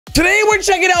Today we're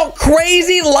checking out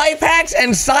crazy life hacks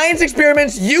and science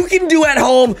experiments you can do at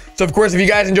home. So of course, if you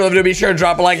guys enjoy the video, be sure to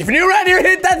drop a like. If you're new around here,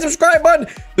 hit that subscribe button.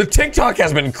 The TikTok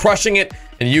has been crushing it,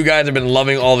 and you guys have been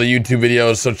loving all the YouTube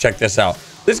videos, so check this out.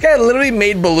 This guy literally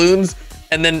made balloons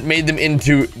and then made them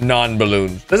into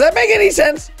non-balloons. Does that make any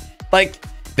sense? Like,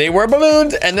 they were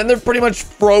balloons, and then they're pretty much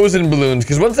frozen balloons,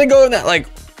 because once they go in that, like,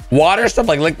 water stuff,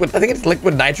 like liquid, I think it's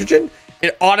liquid nitrogen,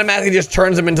 it automatically just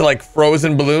turns them into, like,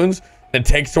 frozen balloons. It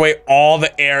takes away all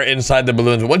the air inside the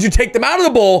balloons. Once you take them out of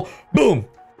the bowl, boom,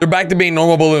 they're back to being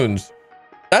normal balloons.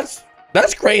 That's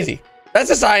crazy. That's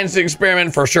a science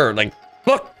experiment for sure. Like,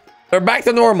 look, they're back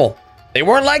to normal. They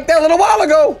weren't like that a little while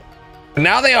ago, but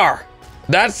now they are.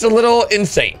 That's a little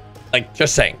insane. Like,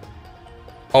 just saying.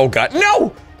 Oh God,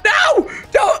 no, no,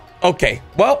 no. Okay,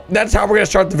 well, that's how we're gonna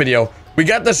start the video. We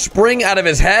got the spring out of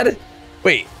his head.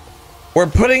 Wait, we're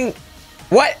putting,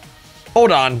 what?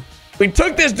 Hold on. We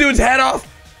took this dude's head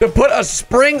off to put a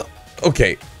spring.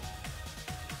 Okay.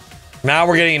 Now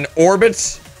we're getting an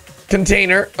Orbits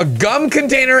container, a gum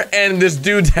container, and this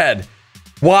dude's head.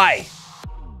 Why?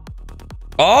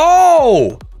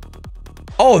 Oh.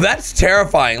 Oh, that's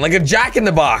terrifying. Like a Jack in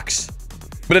the Box.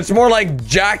 But it's more like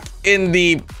Jack in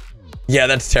the... Yeah,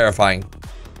 that's terrifying.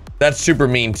 That's super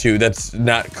mean too. That's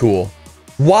not cool.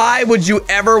 Why would you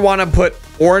ever want to put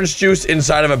orange juice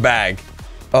inside of a bag?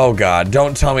 Oh God,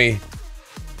 don't tell me.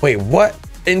 Wait, what?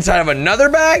 Inside of another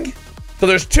bag? So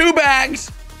there's two bags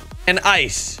and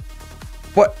ice.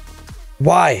 What?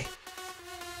 Why?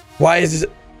 Why is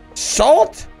this?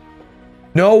 Salt?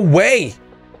 No way.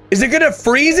 Is it gonna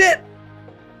freeze it?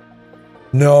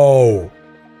 No.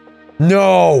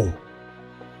 No.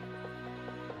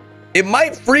 It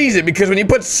might freeze it because when you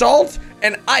put salt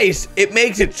and ice, it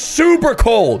makes it super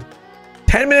cold.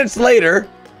 10 minutes later.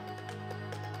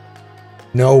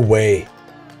 No way.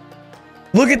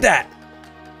 Look at that.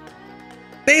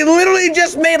 They literally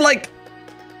just made like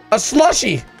a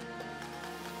slushie.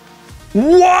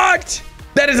 What?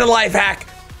 That is a life hack.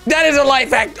 That is a life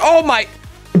hack. Oh my,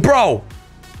 bro.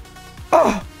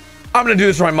 Oh, I'm gonna do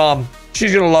this for my mom.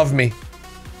 She's gonna love me.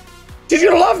 She's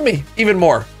gonna love me even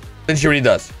more than she already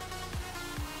does.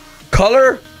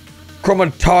 Color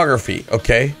chromatography.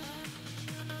 Okay.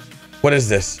 What is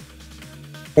this?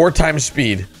 4 times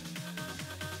speed.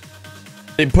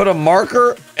 They put a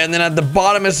marker, and then at the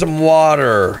bottom is some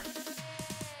water.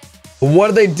 What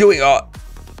are they doing?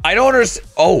 I don't understand.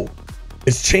 Oh,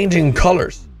 it's changing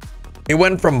colors. It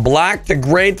went from black to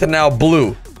gray to now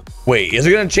blue. Wait, is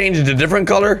it gonna change into a different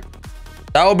color?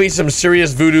 That would be some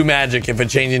serious voodoo magic if it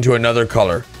changed into another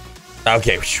color.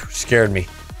 Okay, whew, scared me.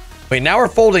 Wait, now we're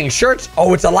folding shirts.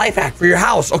 Oh, it's a life hack for your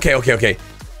house. Okay, okay, okay.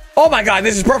 Oh my God,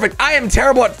 this is perfect. I am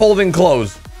terrible at folding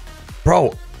clothes.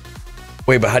 Bro.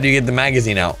 Wait, but how do you get the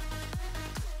magazine out?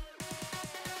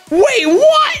 Wait,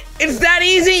 what? It's that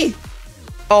easy?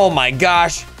 Oh my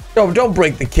gosh. No, don't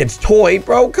break the kid's toy,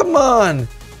 bro. Come on.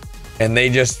 And they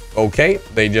just, okay.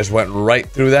 They just went right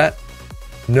through that.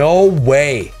 No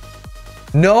way.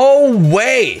 No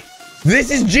way. This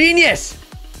is genius.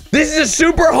 This is a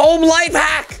super home life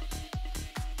hack.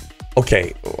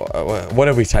 Okay, what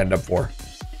have we signed up for?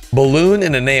 Balloon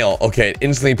and a nail. Okay, it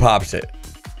instantly pops it.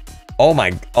 Oh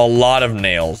my, a lot of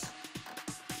nails.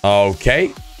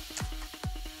 Okay.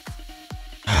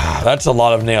 That's a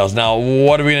lot of nails. Now,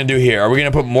 what are we gonna do here? Are we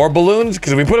gonna put more balloons?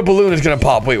 Because if we put a balloon, it's gonna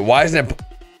pop. Wait, why isn't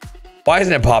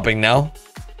it popping now?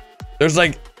 There's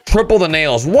like triple the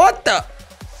nails. What the?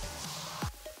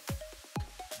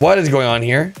 What is going on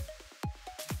here?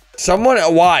 Someone,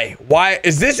 why? Why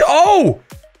is this? Oh,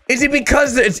 is it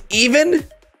because it's even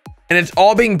and it's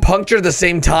all being punctured at the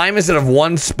same time instead of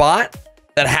one spot?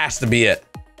 That has to be it.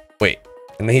 Wait,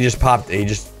 and then he just popped it. He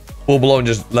just full blown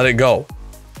just let it go.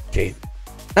 Okay,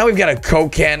 now we've got a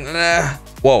Coke can.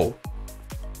 Whoa,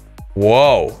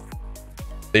 whoa.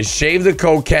 They shaved the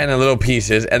Coke can in little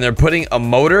pieces, and they're putting a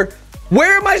motor.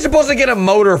 Where am I supposed to get a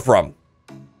motor from?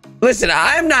 Listen,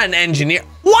 I'm not an engineer.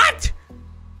 What?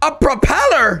 A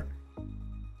propeller?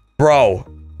 Bro,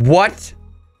 what?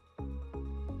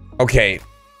 Okay.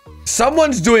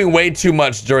 Someone's doing way too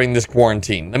much during this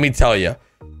quarantine. Let me tell you.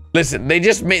 Listen, did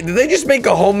they just make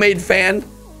a homemade fan?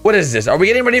 What is this? Are we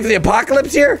getting ready for the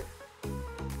apocalypse here?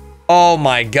 Oh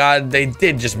my God, they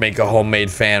did just make a homemade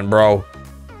fan, bro.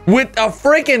 With a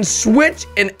freaking switch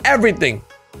and everything.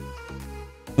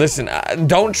 Listen,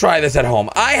 don't try this at home.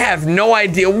 I have no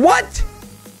idea. What?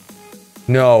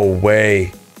 No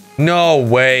way. No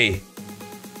way.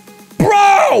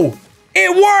 Bro!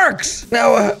 It works!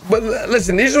 Now, but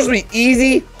listen, these are supposed to be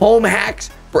easy home hacks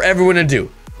for everyone to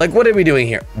do. Like, what are we doing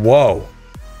here? Whoa.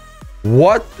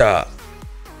 What the?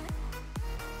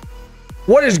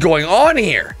 What is going on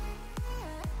here?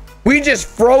 We just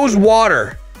froze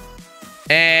water.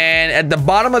 And at the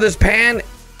bottom of this pan...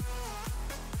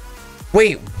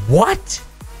 Wait, what?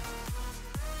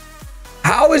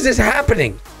 How is this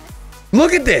happening?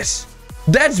 Look at this.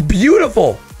 That's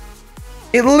beautiful.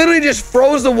 It literally just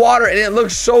froze the water and it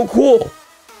looks so cool.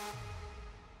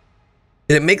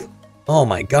 Did it make... Oh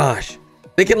my gosh.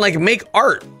 They can like make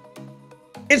art.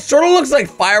 It sort of looks like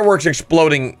fireworks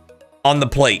exploding on the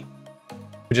plate,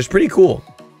 which is pretty cool.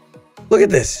 Look at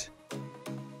this.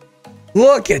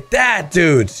 Look at that,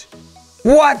 dudes.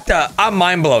 What the? I'm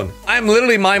mind blown. I'm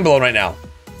literally mind blown right now.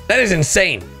 That is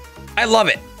insane. I love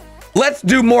it. Let's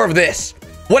do more of this.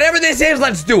 Whatever this is,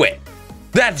 let's do it.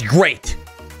 That's great.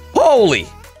 Holy.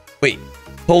 Wait.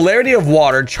 Polarity of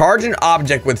water. Charge an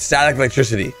object with static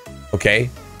electricity. Okay.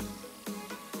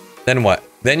 Then what?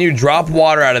 Then you drop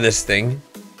water out of this thing.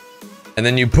 And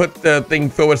then you put the thing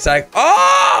filled with static.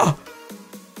 Oh!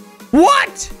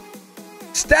 What?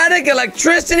 Static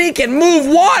electricity can move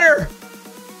water.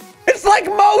 It's like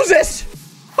Moses.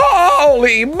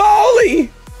 Holy moly.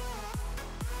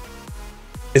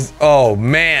 Oh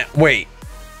man, wait.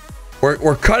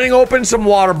 We're cutting open some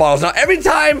water bottles. Now, every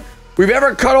time we've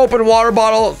ever cut open water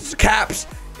bottle caps,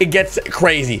 it gets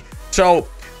crazy. So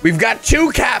we've got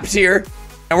 2 caps here,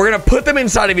 and we're gonna put them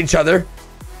inside of each other,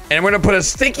 and we're gonna put a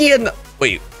sticky in the...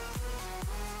 Wait.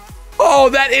 Oh,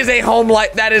 that is a home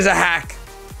light. That is a hack.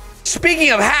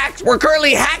 Speaking of hacks, we're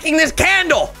currently hacking this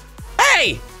candle.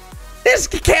 Hey, this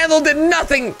candle did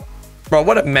nothing. Bro,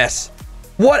 what a mess.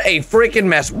 What a freaking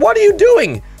mess. What are you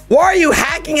doing? Why are you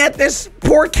hacking at this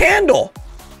poor candle?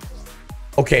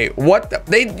 Okay, what the?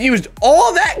 They used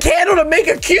all that candle to make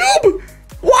a cube?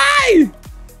 Why?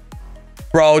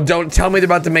 Bro, don't tell me they're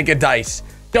about to make a dice.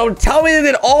 Don't tell me they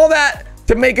did all that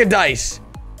to make a dice.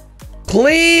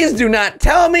 Please do not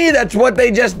tell me that's what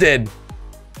they just did.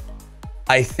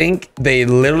 I think they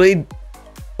literally...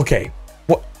 Okay,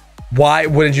 what? Why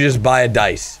wouldn't you just buy a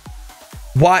dice?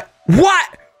 Why?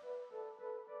 What?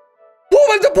 What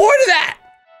was the point of that?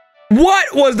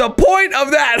 What was the point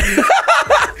of that?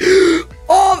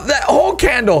 Oh, that whole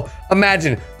candle.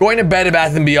 Imagine going to Bed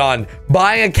Bath & Beyond,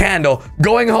 buying a candle,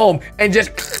 going home, and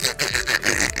just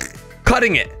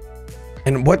cutting it.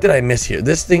 And what did I miss here?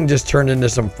 This thing just turned into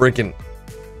some freaking...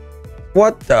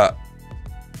 What the...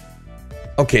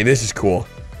 Okay, this is cool.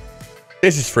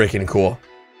 This is freaking cool.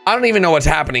 I don't even know what's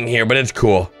happening here, but it's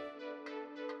cool.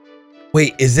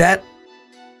 Wait, is that...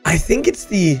 I think it's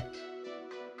the...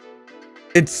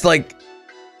 It's like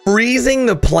freezing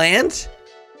the plant.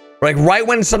 Like right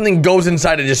when something goes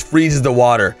inside, it just freezes the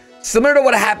water. Similar to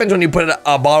what happens when you put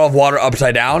a bottle of water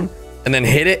upside down and then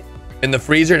hit it in the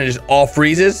freezer and it just all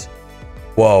freezes.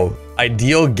 Whoa.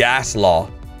 Ideal gas law.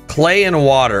 Clay and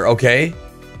water, okay.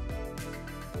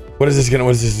 What is this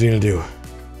gonna do?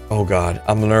 Oh God,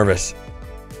 I'm nervous.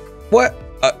 What?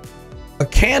 A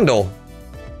candle?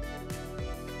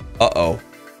 Uh-oh.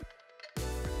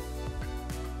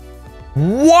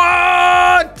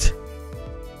 What?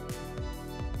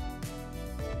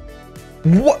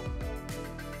 What?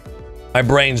 My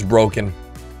brain's broken.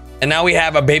 And now we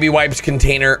have a baby wipes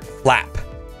container flap.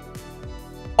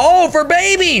 Oh, for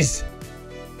babies!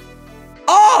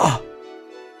 Oh!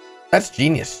 That's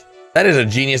genius. That is a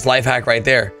genius life hack right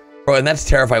there. Bro, and that's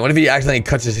terrifying. What if he accidentally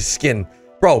cuts his skin?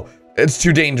 Bro, it's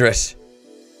too dangerous.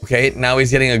 Okay, now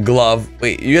he's getting a glove.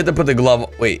 Wait, you have to put the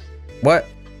glove... Wait, what?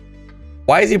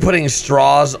 Why is he putting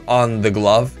straws on the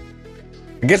glove?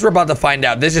 I guess we're about to find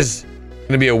out. This is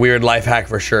gonna be a weird life hack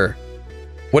for sure.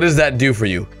 What does that do for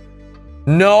you?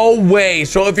 No way.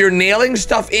 So if you're nailing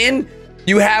stuff in,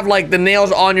 you have like the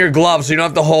nails on your gloves so you don't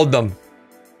have to hold them.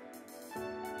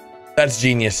 That's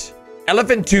genius.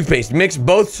 Elephant toothpaste. Mix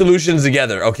both solutions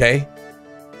together, okay?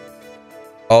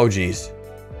 Oh geez.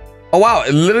 Oh wow,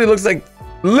 it literally looks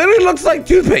like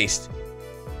toothpaste.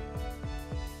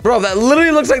 Bro, that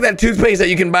literally looks like that toothpaste that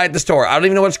you can buy at the store. I don't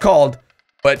even know what it's called,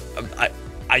 but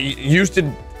I used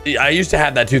to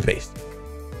have that toothpaste.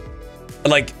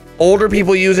 Like older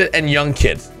people use it and young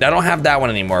kids. I don't have that one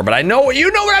anymore, but I know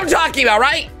you know what I'm talking about,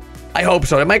 right? I hope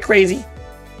so. Am I crazy?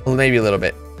 Well, maybe a little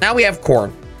bit. Now we have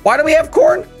corn. Why do we have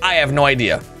corn? I have no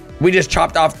idea. We just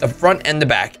chopped off the front and the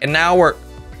back, and now we're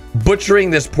butchering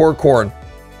this poor corn.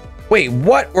 Wait,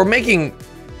 what? We're making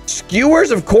skewers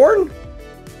of corn?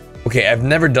 Okay, I've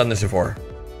never done this before.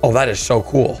 Oh, that is so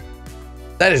cool.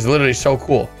 That is literally so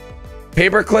cool.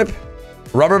 Paper clip,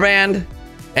 rubber band,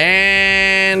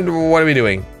 and what are we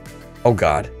doing? Oh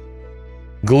God.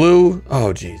 Glue.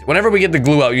 Oh geez. Whenever we get the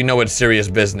glue out, you know it's serious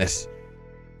business.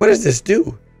 What does this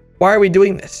do? Why are we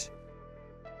doing this?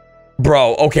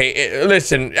 Bro, okay,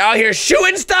 listen, out here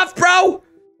shooting stuff, bro.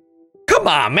 Come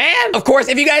on, man. Of course,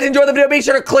 if you guys enjoyed the video, make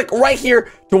sure to click right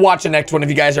here to watch the next one. If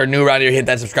you guys are new around here, hit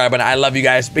that subscribe button. I love you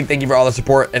guys. Big thank you for all the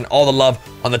support and all the love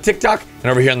on the TikTok and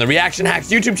over here on the Reaction Hacks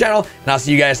YouTube channel. And I'll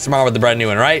see you guys tomorrow with the brand new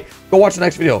one, all right? Go watch the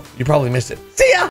next video. You probably missed it. See ya.